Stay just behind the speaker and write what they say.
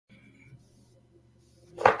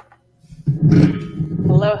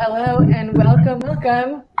Hello, hello, and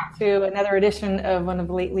welcome to another edition of one of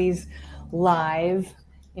Lately's live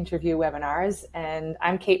interview webinars. And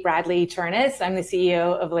I'm Kate Bradley Chernus. I'm the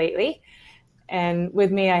CEO of Lately. And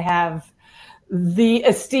with me, I have the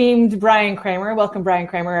esteemed Bryan Kramer. Welcome, Bryan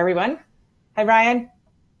Kramer, everyone. Hi, Bryan.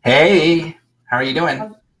 Hey, how are you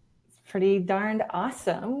doing? Pretty darned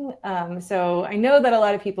awesome. So I know that a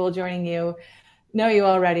lot of people joining you know you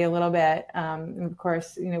already a little bit. And of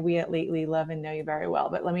course, we at Lately love and know you very well.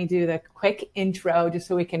 But let me do the quick intro just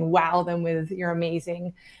so we can wow them with your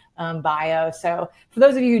amazing bio. So for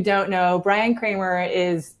those of you who don't know, Bryan Kramer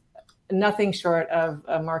is nothing short of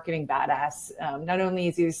a marketing badass. Not only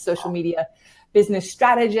is he a social media business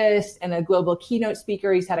strategist and a global keynote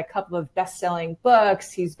speaker, he's had a couple of best-selling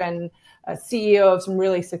books. He's been a CEO of some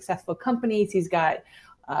really successful companies. He's got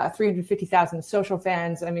 350,000 social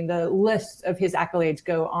fans. I mean, the list of his accolades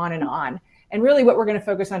go on and on. And really what we're going to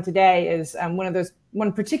focus on today is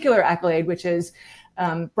one particular accolade, which is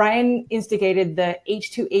Bryan instigated the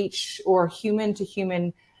H2H or human to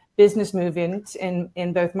human business movement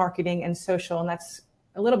in both marketing and social. And that's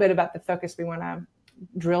a little bit about the focus we want to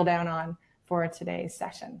drill down on for today's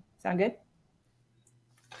session. Sound good?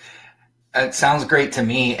 It sounds great to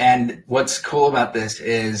me. And what's cool about this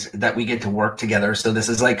is that we get to work together. So this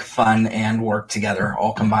is like fun and work together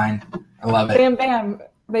all combined. I love it. Bam, bam.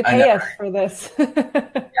 They pay us for this.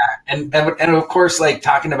 Yeah. And of course, like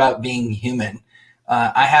talking about being human,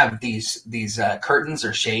 I have these curtains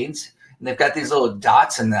or shades, and they've got these little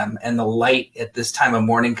dots in them. And the light at this time of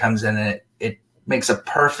morning comes in, and it makes a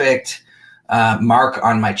perfect mark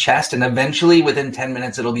on my chest. And eventually within 10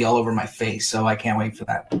 minutes, it'll be all over my face. So I can't wait for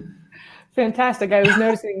that. Fantastic. I was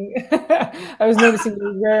noticing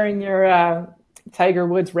you wearing your Tiger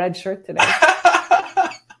Woods red shirt today.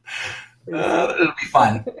 It'll be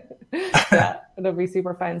fun. Yeah, it'll be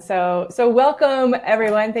super fun. So welcome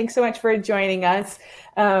everyone. Thanks so much for joining us.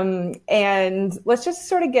 And let's just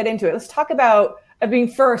sort of get into it. Let's talk about being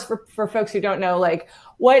first for folks who don't know, like,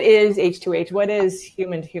 what is H2H? What is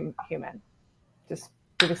human to human? Just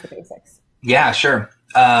give us the basics. Yeah, sure.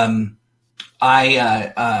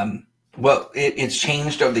 Well, it's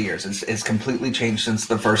changed over the years. It's completely changed since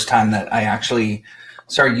the first time that I actually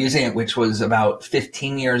started using it, which was about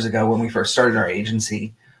 15 years ago when we first started our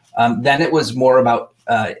agency. Then it was more about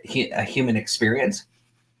a human experience.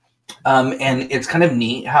 And it's kind of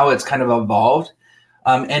neat how it's kind of evolved.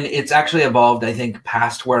 And it's actually evolved, I think,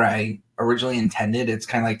 past where I originally intended. It's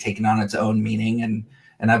kind of like taken on its own meaning, and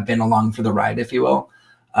I've been along for the ride, if you will.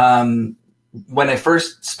 When I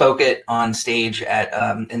first spoke it on stage at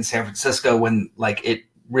in San Francisco, when like it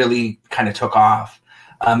really kind of took off,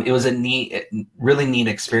 it was a really neat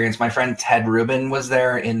experience. My friend Ted Rubin was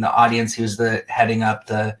there in the audience. He was heading up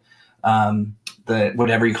the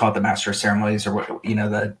whatever you call it, the master of ceremonies, or what,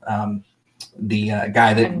 the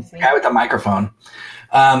guy with the microphone.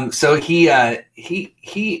 So he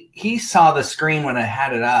saw the screen when I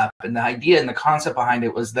had it up, and the idea and the concept behind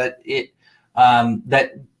it was that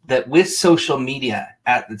that with social media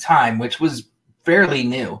at the time, which was fairly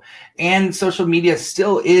new, and social media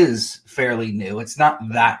still is fairly new. It's not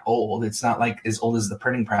that old. It's not like as old as the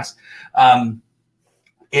printing press.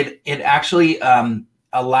 It actually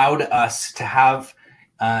allowed us to have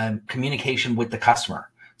communication with the customer.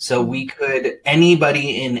 So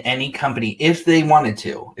anybody in any company, if they wanted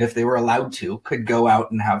to, if they were allowed to, could go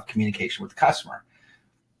out and have communication with the customer,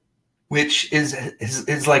 which is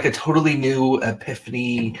like a totally new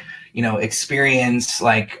epiphany, experience.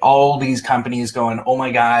 Like all these companies going, oh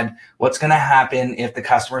my God, what's going to happen if the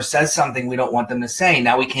customer says something we don't want them to say?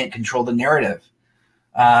 Now we can't control the narrative.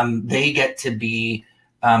 They get to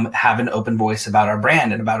have an open voice about our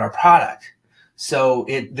brand and about our product. So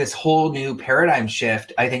this whole new paradigm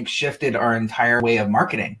shift, I think, shifted our entire way of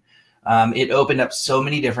marketing. It opened up so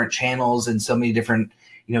many different channels and so many different,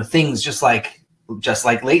 things, just like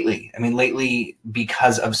Lately. I mean, Lately,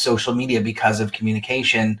 because of social media, because of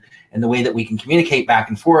communication and the way that we can communicate back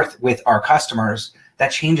and forth with our customers,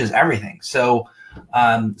 that changes everything. So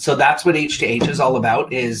that's what H2H is all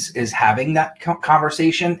about, is having that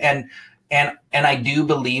conversation. And I do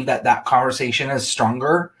believe that conversation is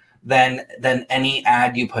stronger than any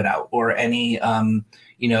ad you put out or any,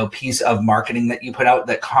 piece of marketing that you put out.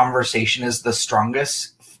 That conversation is the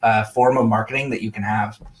strongest form of marketing that you can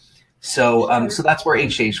have. So that's where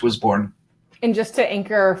H2H was born. And just to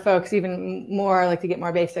anchor folks even more, like to get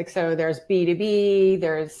more basic. So there's B2B,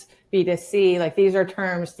 there's B2C, like these are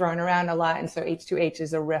terms thrown around a lot. And so H2H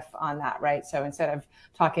is a riff on that, right? So instead of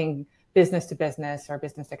talking business to business or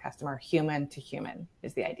business to customer, human to human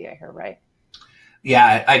is the idea here, right?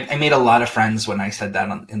 Yeah, I made a lot of friends when I said that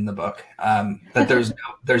in the book, that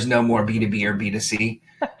there's no more B2B or B2C.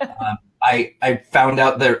 I found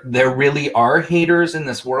out there really are haters in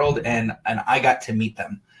this world, and I got to meet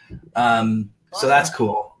them. So that's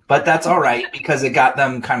cool, but that's all right because it got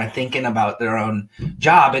them kind of thinking about their own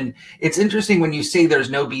job. And it's interesting when you say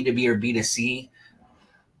there's no B2B or B2C.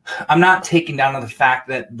 I'm not taking down on the fact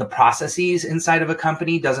that the processes inside of a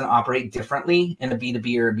company doesn't operate differently in a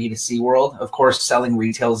B2B or a B2C world. Of course, selling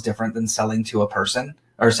retail is different than selling to a person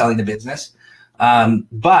or selling to business.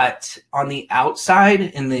 But on the outside,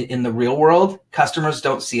 in the real world, customers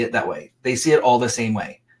don't see it that way. They see it all the same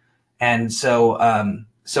way. And so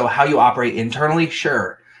how you operate internally,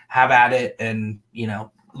 sure, have at it and,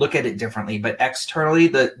 look at it differently. But externally,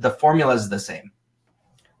 the formula is the same.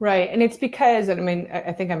 Right. And it's because, I mean,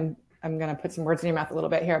 I think I'm going to put some words in your mouth a little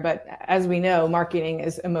bit here, but as we know, marketing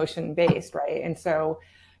is emotion based, right? And so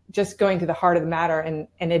just going to the heart of the matter and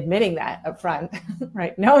admitting that up front,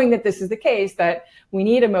 right? Knowing that this is the case, that we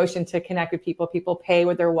need emotion to connect with people. People pay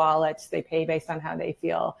with their wallets. They pay based on how they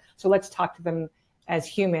feel. So let's talk to them as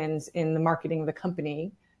humans in the marketing of the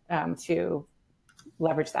company to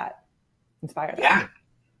leverage that, inspire that.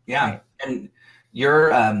 Yeah. Right. And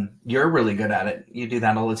you're really good at it. You do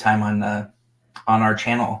that all the time on our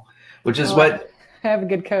channel, which is what I have a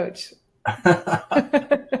good coach.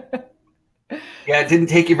 Yeah, it didn't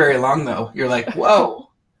take you very long though. You're like, whoa.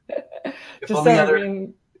 So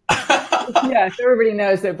everybody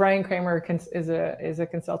knows that Bryan Kramer is a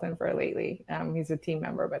consultant for Lately. He's a team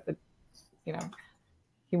member, but he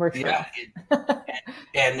works for us.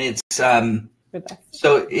 And it's so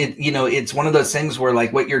it's one of those things where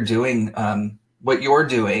like what you're doing,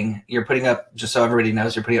 you're putting up, just so everybody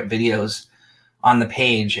knows, you're putting up videos on the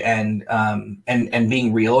page and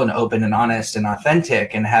being real and open and honest and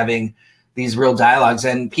authentic and having these real dialogues,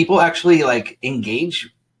 and people actually like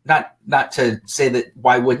engage. Not to say that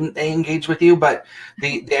why wouldn't they engage with you, but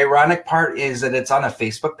the ironic part is that it's on a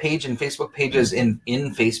Facebook page, and Facebook pages in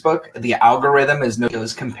Facebook, the algorithm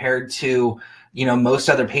is compared to most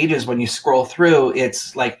other pages. When you scroll through,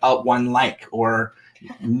 it's like up one like or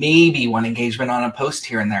maybe one engagement on a post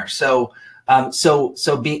here and there. So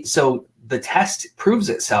the test proves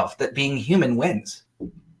itself that being human wins.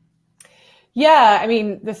 Yeah, I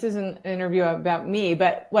mean, this isn't an interview about me,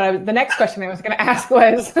 but the next question I was going to ask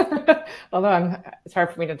was, although it's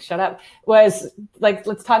hard for me to shut up, was like,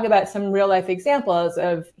 let's talk about some real life examples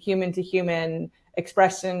of human to human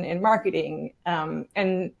expression in marketing.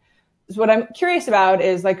 And what I'm curious about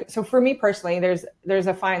is like, so for me personally, there's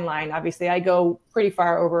a fine line. Obviously, I go pretty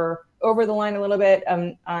far over the line a little bit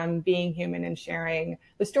on being human and sharing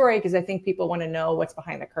the story, because I think people want to know what's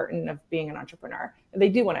behind the curtain of being an entrepreneur. They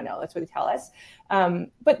do want to know. That's what they tell us.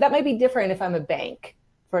 But that might be different if I'm a bank,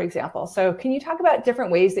 for example. So can you talk about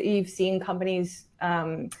different ways that you've seen companies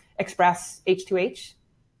express H2H?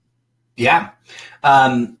 Yeah,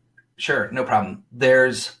 sure. No problem.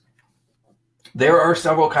 There are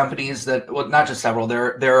several companies that, well, not just several,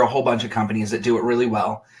 there are a whole bunch of companies that do it really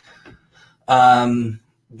well. One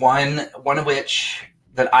of which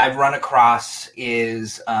that I've run across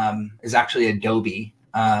is actually Adobe.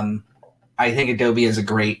 I think Adobe is a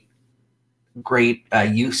great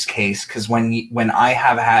use case, because when I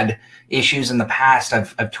have had issues in the past,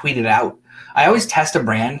 I've tweeted out. I always test a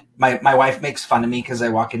brand. My wife makes fun of me because I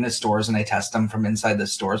walk into stores and I test them from inside the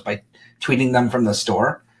stores by tweeting them from the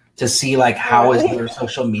store to see like how is their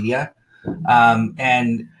social media.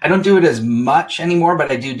 And I don't do it as much anymore,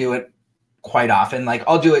 but I do it quite often. Like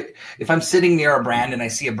I'll do it if I'm sitting near a brand and I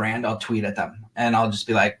see a brand, I'll tweet at them and I'll just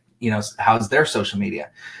be like, how's their social media?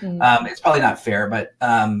 Mm-hmm. It's probably not fair, but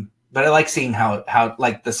I like seeing how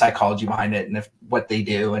like the psychology behind it and what they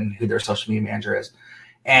do and who their social media manager is.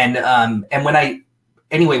 And when I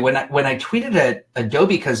tweeted at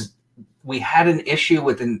Adobe, because we had an issue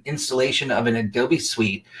with an installation of an Adobe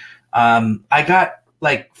suite, I got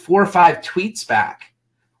like 4 or 5 tweets back.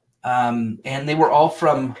 And they were all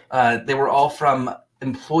from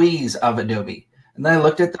employees of Adobe. And then I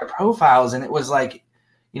looked at their profiles, and it was like,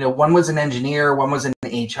 one was an engineer, one was in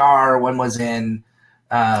HR, one was in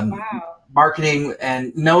marketing,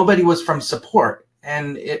 and nobody was from support.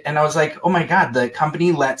 And I was like, oh my God, the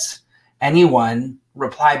company lets anyone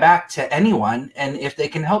reply back to anyone, and if they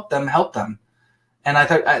can help them, help them. And I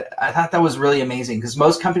thought that was really amazing, because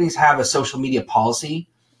most companies have a social media policy.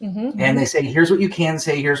 Mm-hmm. And they say, here's what you can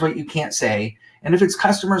say, here's what you can't say. And if it's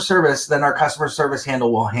customer service, then our customer service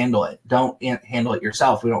handle will handle it. Don't handle it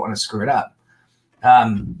yourself. We don't want to screw it up.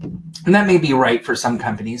 And that may be right for some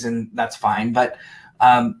companies, and that's fine. But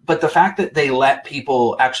But the fact that they let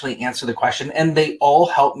people actually answer the question and they all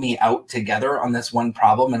helped me out together on this one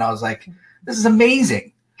problem. And I was like, this is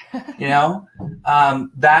amazing. You know,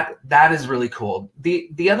 that is really cool.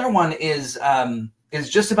 The other one is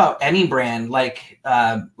just about any brand. Like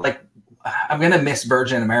I'm going to miss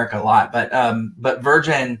Virgin America a lot, but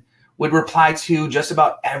Virgin would reply to just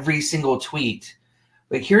about every single tweet.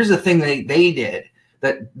 Like, here's the thing they did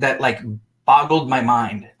that like boggled my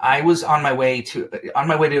mind. I was on my way to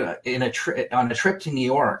on a trip to New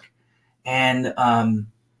York, it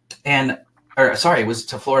was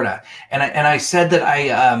to Florida, and I said that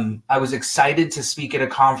I was excited to speak at a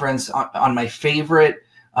conference on my favorite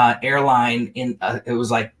airline it was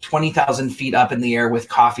like 20,000 feet up in the air with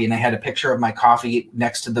coffee, and I had a picture of my coffee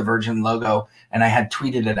next to the Virgin logo, and I had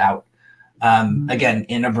tweeted it out. Again,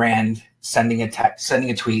 in a brand, sending a text, sending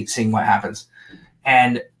a tweet, seeing what happens.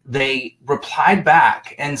 And they replied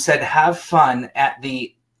back and said, have fun at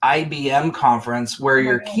the IBM conference where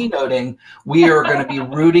you're keynoting. We are going to be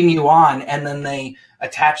rooting you on. And then they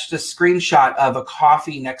attached a screenshot of a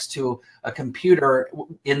coffee next to a computer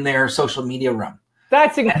in their social media room.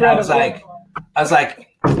 That's incredible. And I was like,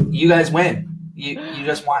 you guys win. You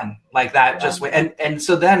just won. Like that, just win. And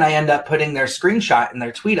so then I end up putting their screenshot and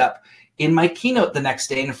their tweet up in my keynote the next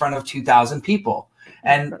day in front of 2,000 people.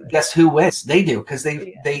 And guess who wins? They do, because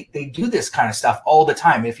they do this kind of stuff all the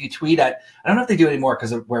time. If you tweet at, I don't know if they do it anymore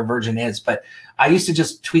because of where Virgin is, but I used to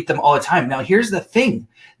just tweet them all the time. Now, here's the thing.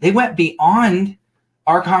 They went beyond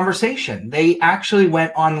our conversation. They actually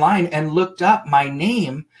went online and looked up my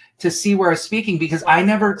name to see where I was speaking, because I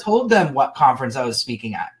never told them what conference I was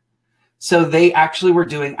speaking at. So they actually were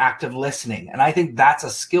doing active listening. And I think that's a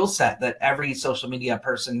skill set that every social media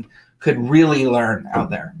person could really learn out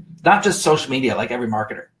there. Not just social media, like every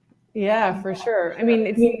marketer. Yeah, for sure. I mean,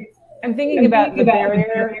 I'm thinking about the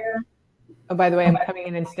barrier. Oh, by the way, I'm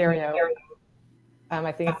coming in stereo.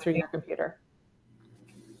 I think it's through your computer.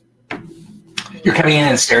 You're coming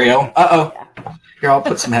in stereo? Uh-oh. Yeah. Here, I'll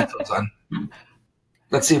put some headphones on.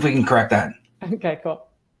 Let's see if we can correct that. Okay, cool.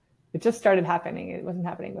 It just started happening. It wasn't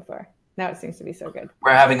happening before. Now it seems to be so good.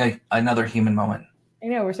 We're having another human moment. I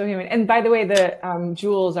know, we're so human. And by the way, the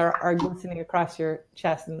jewels are glistening across your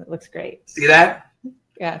chest, and it looks great. See that?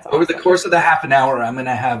 Yeah, it's Over awesome. the course of the half an hour, I'm going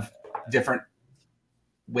to have different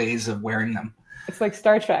ways of wearing them. It's like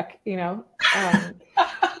Star Trek, you know?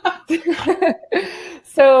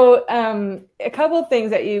 So a couple of things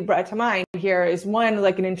that you brought to mind here is one,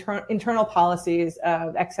 like an internal policies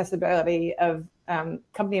of accessibility of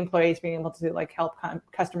company employees being able to like help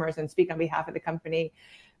customers and speak on behalf of the company,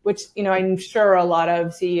 which, you know, I'm sure a lot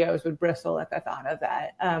of CEOs would bristle at the thought of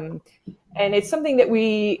that. And it's something that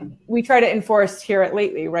we try to enforce here at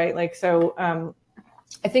Lately, right? Like, so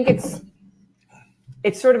I think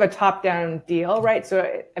it's sort of a top-down deal, right? So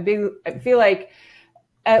I feel like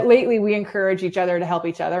at Lately we encourage each other to help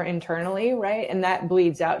each other internally, right? And that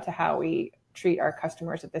bleeds out to how we treat our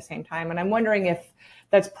customers at the same time. And I'm wondering if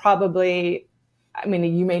that's probably, I mean,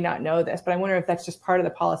 you may not know this, but I wonder if that's just part of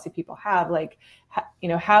the policy people have. Like, you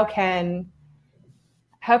know, how can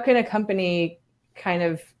a company kind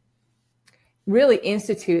of really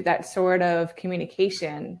institute that sort of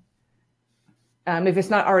communication if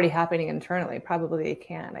it's not already happening internally? Probably it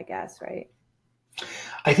can, I guess, right?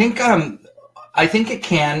 I think it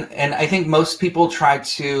can, and I think most people try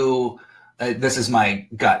to. This is my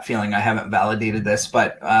gut feeling. I haven't validated this,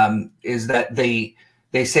 but is that they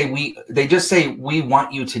just say we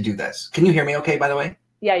want you to do this. Can you hear me? Okay, by the way.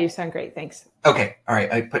 Yeah, you sound great. Thanks. Okay, all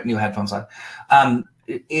right. I put new headphones on.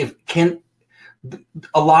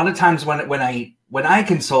 A lot of times when I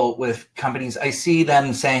consult with companies, I see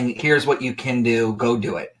them saying, "Here's what you can do. Go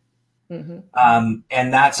do it,"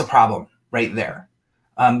 and that's a problem right there.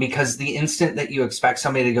 Because the instant that you expect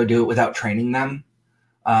somebody to go do it without training them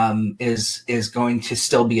is going to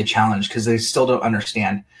still be a challenge because they still don't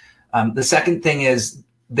understand. The second thing is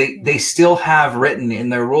they still have written in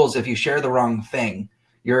their rules, if you share the wrong thing,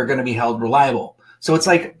 you're going to be held reliable. So it's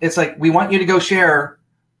like we want you to go share,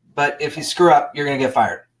 but if you screw up, you're going to get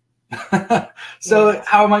fired. So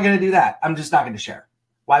how am I going to do that? I'm just not going to share.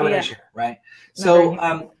 Why would I share, right?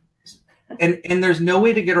 So And there's no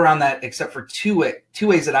way to get around that except for two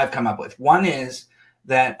ways that I've come up with. One is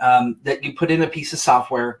that that you put in a piece of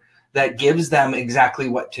software that gives them exactly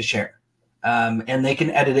what to share, and they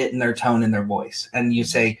can edit it in their tone and their voice. And you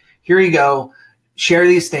say, "Here you go, share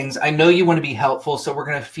these things. I know you want to be helpful, so we're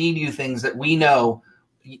going to feed you things that we know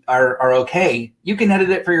are okay. You can edit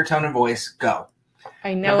it for your tone and voice. Go."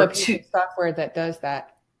 I know a piece of software that does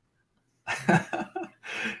that.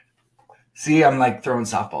 See, I'm like throwing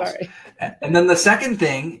softballs. Sorry. And then the second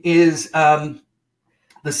thing is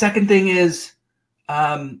The second thing is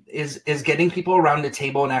getting people around the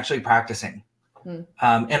table and actually practicing. And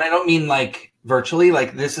I don't mean like virtually,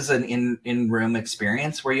 like this is an in-room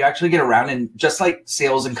experience where you actually get around, and just like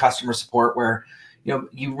sales and customer support, where, you know,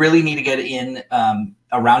 you really need to get in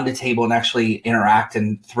around the table and actually interact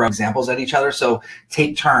and throw examples at each other. So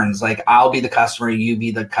take turns, like I'll be the customer, you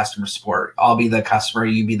be the customer support. I'll be the customer,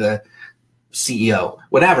 you be the CEO,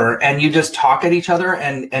 whatever. And you just talk at each other,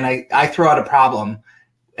 and I throw out a problem,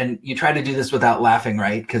 and you try to do this without laughing,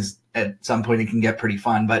 right? Because at some point it can get pretty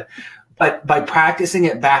fun, but by practicing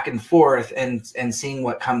it back and forth and seeing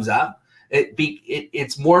what comes up,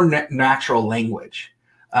 it's more natural language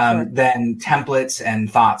than templates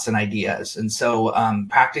and thoughts and ideas. And so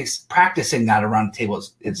practicing that around the table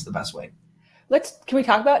is the best way. Can we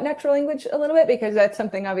talk about natural language a little bit? Because that's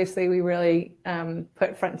something obviously we really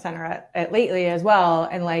put front and center at lately as well.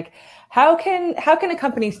 And like, how can a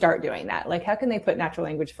company start doing that? Like, how can they put natural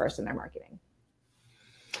language first in their marketing?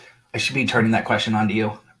 I should be turning that question on to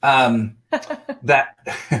you. That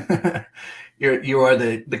you are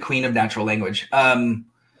the queen of natural language.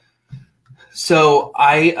 So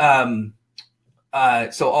I'll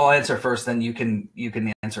answer first, then you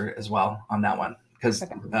can answer as well on that one, because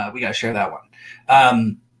we got to share that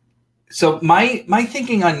one. So my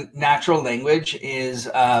thinking on natural language is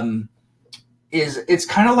it's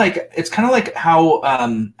kind of like how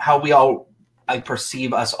I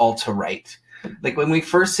perceive us all to write. Like when we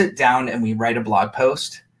first sit down and we write a blog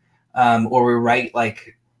post, or we write,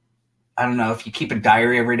 like, I don't know if you keep a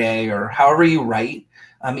diary every day or however you write.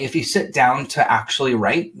 If you sit down to actually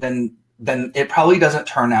write, then it probably doesn't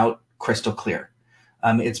turn out crystal clear.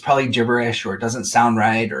 It's probably gibberish, or it doesn't sound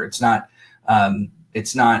right, or it's not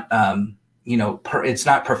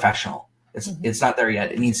professional. It's not there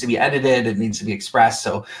yet. It needs to be edited. It needs to be expressed.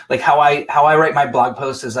 So like how I write my blog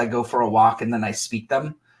posts is I go for a walk and then I speak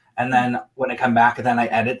them. And then when I come back, then I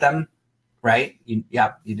edit them. Right. You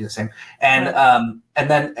do the same. And, and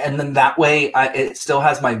then that way it still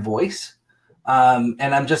has my voice. And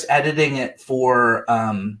I'm just editing it for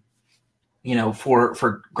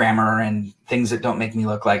grammar and things that don't make me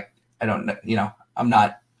look like I don't know, I'm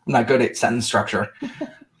not good at sentence structure.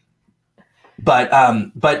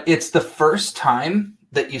 But it's the first time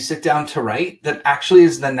that you sit down to write that actually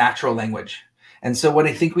is the natural language. And so what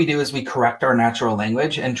I think we do is we correct our natural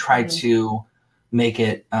language and try to make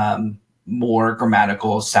it more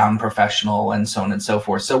grammatical, sound professional, and so on and so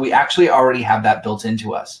forth. So we actually already have that built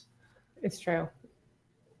into us. It's true.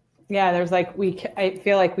 Yeah, there's like I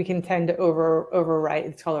feel like we can tend to overwrite.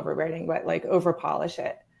 It's called overwriting, but like over polish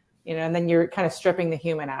it, and then you're kind of stripping the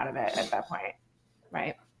human out of it at that point,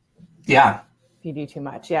 right? Yeah. If you do too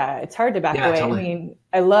much, yeah, it's hard to back away. Totally. I mean,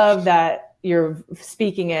 I love that you're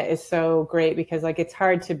speaking it is so great, because like it's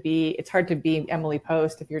hard to be Emily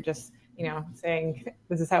Post if you're just saying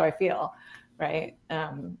this is how I feel, right?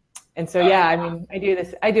 And so, yeah, I mean,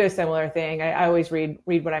 I do a similar thing. I always read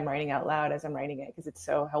what I'm writing out loud as I'm writing it, because it's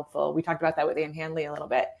so helpful. We talked about that with Ann Handley a little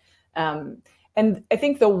bit. And I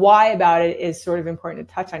think the why about it is sort of important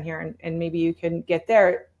to touch on here, and maybe you can get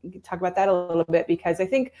there, you can talk about that a little bit, because I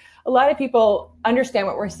think a lot of people understand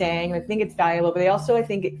what we're saying and I think it's valuable, but they also, I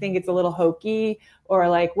think it's a little hokey, or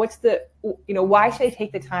like, what's the, why should I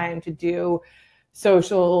take the time to do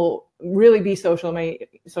really be social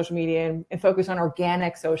media and focus on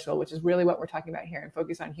organic social, which is really what we're talking about here, and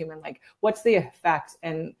focus on human, like what's the effect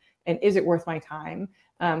and is it worth my time?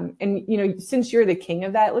 And since you're the king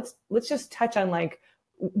of that, let's just touch on like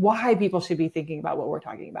why people should be thinking about what we're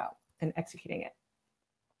talking about and executing it.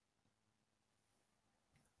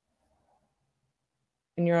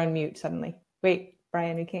 And you're on mute suddenly. Wait,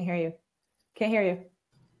 Bryan, we can't hear you. Can't hear you.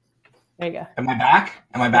 There you go. Am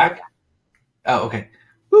I back? Oh, okay.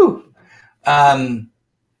 Woo.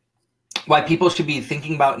 Why people should be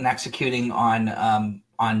thinking about and executing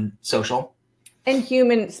on social. And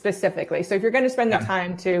human specifically. So if you're going to spend the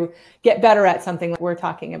time to get better at something like we're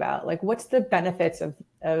talking about, like what's the benefits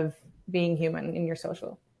of being human in your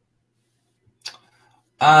social?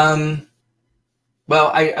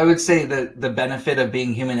 Well, I would say that the benefit of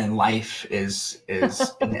being human in life is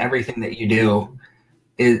in everything that you do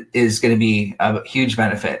is going to be a huge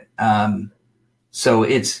benefit. So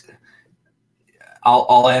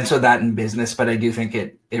I'll answer that in business, but I do think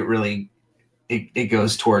it really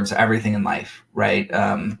goes towards everything in life, right?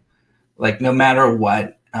 Like no matter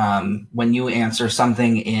what, when you answer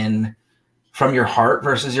something from your heart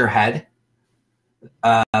versus your head,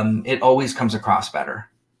 it always comes across better.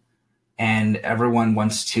 And everyone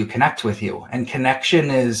wants to connect with you. And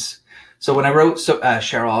connection is So when I wrote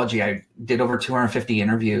Shareology, I did over 250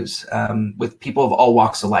 interviews with people of all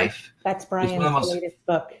walks of life. That's Bryan's latest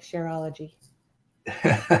book, Shareology.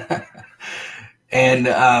 And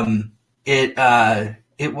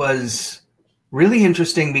it was really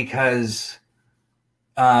interesting because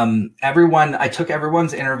I took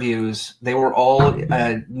everyone's interviews. They were all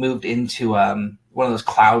moved into one of those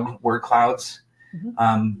word clouds.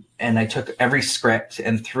 Mm-hmm. And I took every script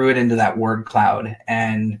and threw it into that word cloud.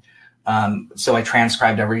 And so I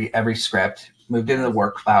transcribed every script, moved it into the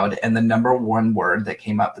word cloud, and the number one word that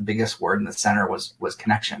came up, the biggest word in the center was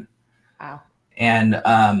connection. Wow. And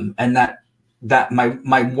that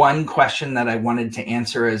my one question that I wanted to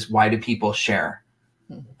answer is, why do people share?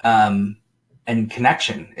 Mm-hmm. And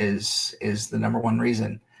connection is the number one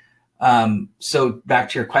reason. So back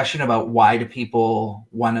to your question about why do people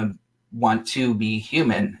want to be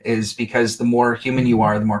human, is because the more human you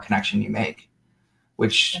are, the more connection you make,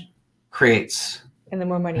 which creates. And the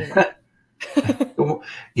more money you make.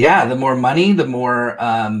 Yeah, the more money, the more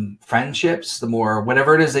friendships, the more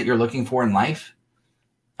whatever it is that you're looking for in life.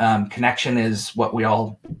 Connection is what we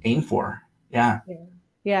all aim for. Yeah.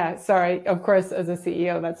 Yeah. Sorry. Of course, as a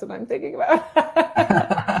CEO, that's what I'm thinking about.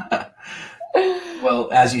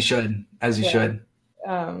 Well, as you should.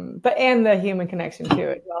 But and the human connection too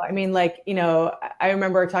as well. I mean, like, I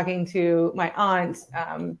remember talking to my aunt,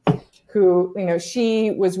 who,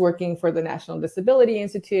 she was working for the National Disability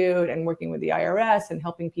Institute and working with the IRS and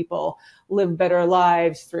helping people live better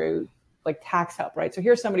lives through like tax help, right? So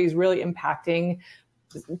here's somebody who's really impacting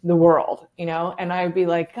the world, and I'd be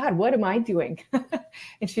like, God, what am I doing?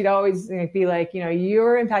 And she'd always be like,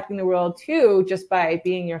 you're impacting the world too, just by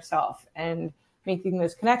being yourself and making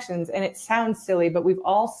those connections. And it sounds silly, but we've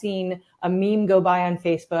all seen a meme go by on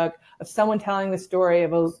Facebook of someone telling the story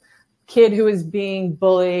of a kid who was being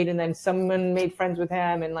bullied, and then someone made friends with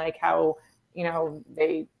him, and like how,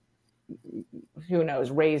 they, who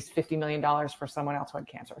knows, raised $50 million for someone else who had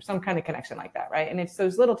cancer, or some kind of connection like that, right? And it's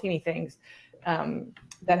those little teeny things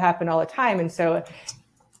that happen all the time. And so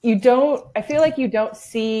I feel like you don't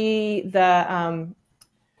see the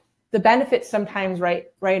benefits sometimes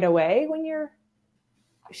right away when you're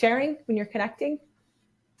sharing, when you're connecting.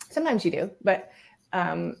 Sometimes you do, but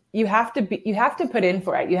you have to put in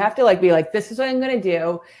for it. You have to be like, this is what I'm going to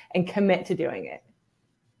do, and commit to doing it.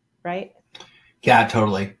 Right? Yeah,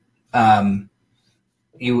 totally. That's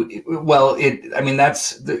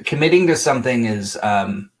committing to something is,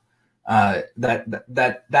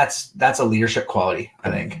 that's a leadership quality, I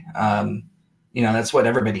think. That's what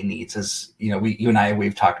everybody needs is, you and I,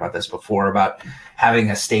 we've talked about this before, about having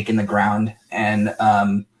a stake in the ground and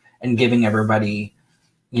giving everybody,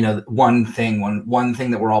 one thing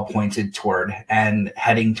that we're all pointed toward and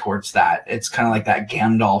heading towards that. It's kind of like that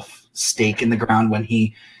Gandalf stake in the ground when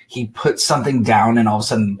he puts something down and all of a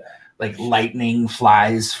sudden like lightning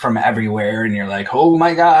flies from everywhere and you're like, oh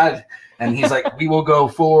my God. And he's like, we will go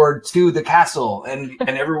forward to the castle. And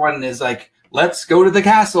everyone is like, let's go to the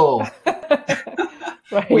castle.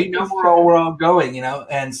 Right. We know where we're all going,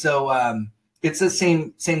 And so it's the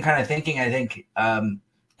same kind of thinking, I think,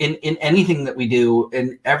 in anything that we do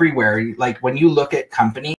and everywhere. Like when you look at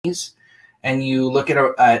companies and you look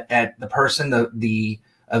at the person, the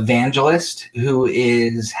evangelist who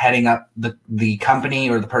is heading up the company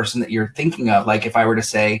or the person that you're thinking of, like if I were to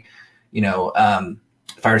say,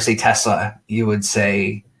 if I were to say Tesla, you would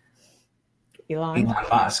say Elon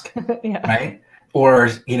Musk, yeah. Right? Or,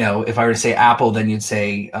 if I were to say Apple, then you'd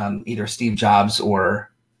say either Steve Jobs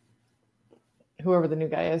or whoever the new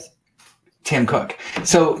guy is, Tim Cook.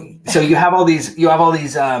 So you have all these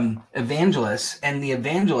evangelists, and the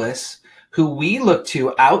evangelists who we look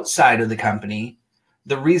to outside of the company,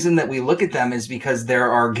 the reason that we look at them is because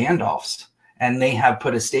there are Gandalfs. And they have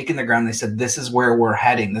put a stake in the ground. They said, this is where we're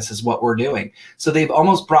heading. This is what we're doing. So they've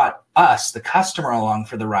almost brought us, the customer, along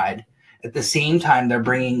for the ride. At the same time, they're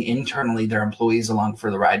bringing internally their employees along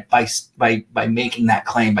for the ride by making that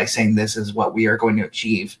claim, by saying this is what we are going to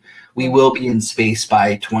achieve. We will be in space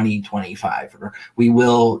by 2025, or we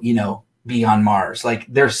will, be on Mars. Like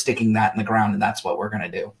they're sticking that in the ground, and that's what we're going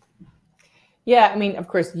to do. Yeah, I mean, of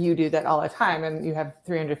course, you do that all the time, and you have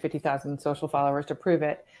 350,000 social followers to prove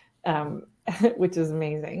it. Which is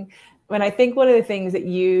amazing. When I think one of the things that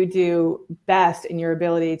you do best in your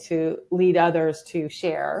ability to lead others to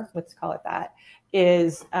share, let's call it that,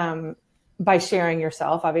 is by sharing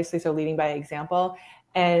yourself, obviously, so leading by example.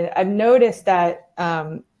 And I've noticed that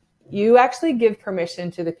you actually give permission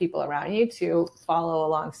to the people around you to follow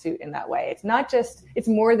along suit in that way. It's not just, it's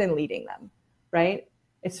more than leading them, right?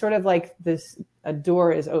 It's sort of like a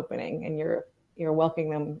door is opening and you're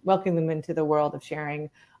welcoming them into the world of sharing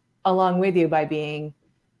along with you by being,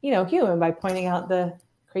 human, by pointing out the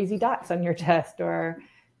crazy dots on your chest, or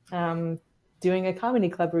doing a comedy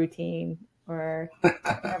club routine, or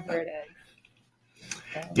whatever it is.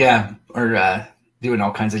 So. Yeah, or doing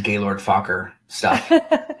all kinds of Gaylord Fokker stuff,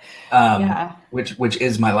 yeah. which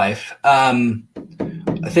is my life.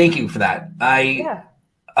 Thank you for that. I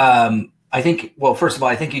think, well, first of all,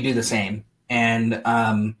 I think you do the same, and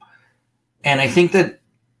I think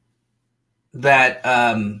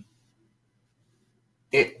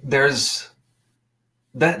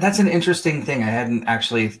that's an interesting thing. I hadn't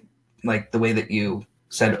actually, like the way that you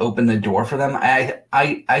said, open the door for them.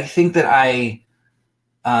 I think that I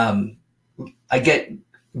get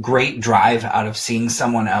great drive out of seeing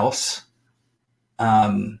someone else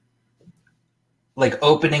like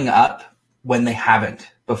opening up when they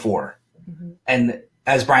haven't before. Mm-hmm. And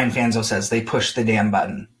as Bryan Fanzo says, they push the damn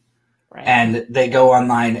button. Right. And they go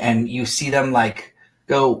online and you see them like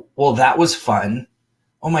go, well, that was fun.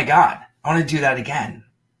 Oh my God, I want to do that again.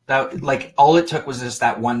 That, like, all it took was just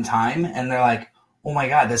that one time, and they're like, oh my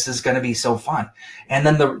God, this is going to be so fun. And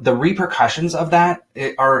then the repercussions of that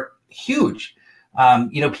are huge.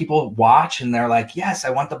 People watch and they're like, yes, I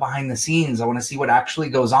want the behind the scenes. I want to see what actually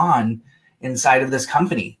goes on inside of this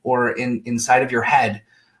company or inside of your head.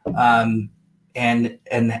 And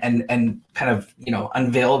kind of,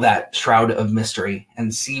 unveil that shroud of mystery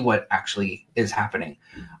and see what actually is happening.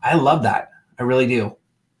 I love that. I really do.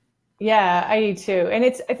 Yeah, I do too. And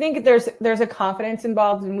I think there's a confidence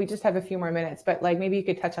involved, and we just have a few more minutes, but like maybe you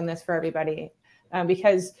could touch on this for everybody,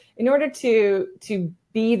 because in order to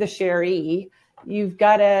be the sharee, you've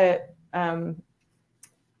got to,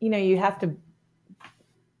 you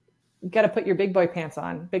got to put your big boy pants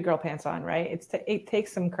on, big girl pants on, right? It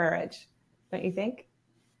takes some courage, don't you think?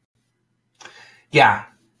 Yeah,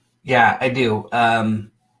 I do. And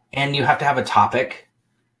you have to have a topic,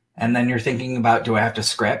 and then you're thinking about, do I have to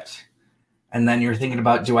script? And then you're thinking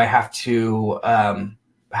about, do I have to,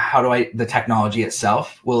 the technology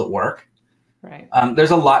itself, will it work? Right.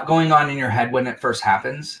 There's a lot going on in your head when it first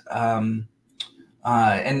happens. And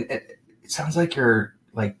it sounds like you're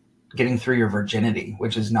like getting through your virginity,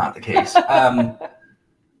 which is not the case. I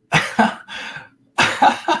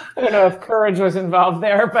don't know if courage was involved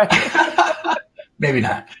there, but maybe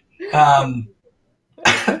not. There's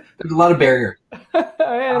a lot of barrier. And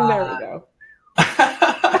there we go.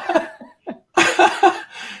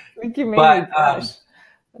 I think you made me blush.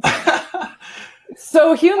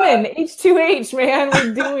 So human, H2H, man,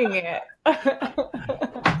 we're doing it.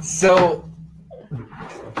 So,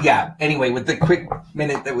 yeah, anyway, with the quick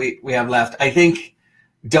minute that we have left, I think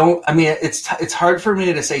it's hard for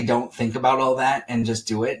me to say don't think about all that and just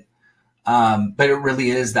do it. But it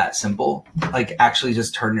really is that simple. Like, actually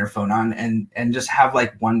just turn your phone on and just have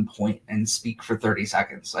like one point and speak for 30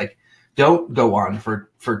 seconds. Like, don't go on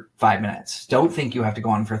for 5 minutes. Don't think you have to go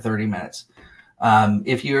on for 30 minutes.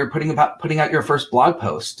 If you're putting out your first blog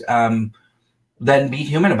post, then be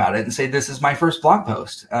human about it and say, this is my first blog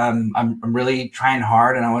post. I'm really trying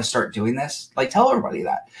hard and I want to start doing this. Like, tell everybody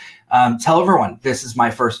that. Tell everyone, this is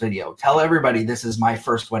my first video. Tell everybody, this is my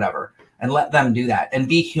first whatever. And let them do that and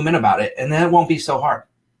be human about it. And then it won't be so hard.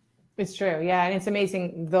 It's true. Yeah. And it's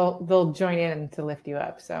amazing. They'll join in to lift you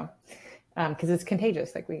up. So, because it's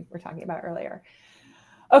contagious, like we were talking about earlier.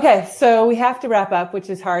 Okay. So we have to wrap up,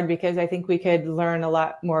 which is hard because I think we could learn a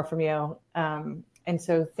lot more from you. And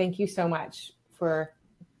so thank you so much for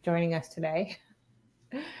joining us today.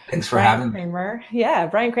 Thanks for having me. Bryan Kramer. Yeah.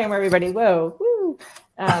 Bryan Kramer, everybody. Whoa. Woo.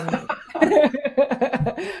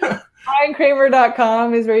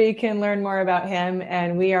 BryanKramer.com is where you can learn more about him,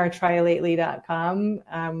 and we are trylately.com.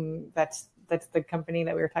 That's the company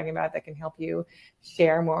that we were talking about that can help you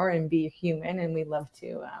share more and be human. And we love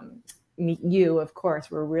to meet you. Of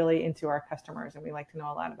course, we're really into our customers and we like to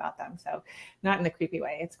know a lot about them. So not in a creepy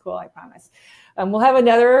way. It's cool, I promise. We'll have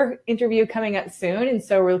another interview coming up soon, and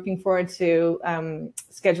so we're looking forward to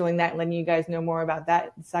scheduling that and letting you guys know more about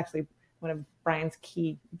that. It's actually one of Bryan's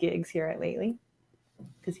key gigs here at Lately,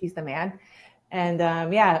 because he's the man. And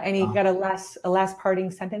and you got a last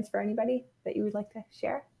parting sentence for anybody that you would like to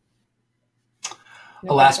share?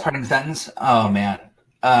 A last parting sentence? Oh man.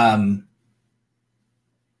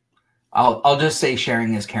 I'll just say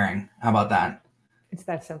sharing is caring. How about that? It's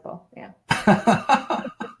that simple. Yeah.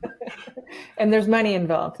 And there's money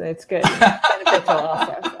involved. It's good. It's beneficial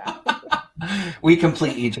also. So. We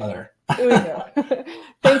complete each other. We do.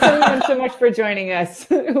 Thanks everyone so much for joining us.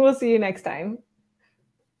 We'll see you next time.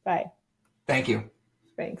 Bye. Thank you.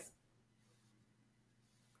 Thanks.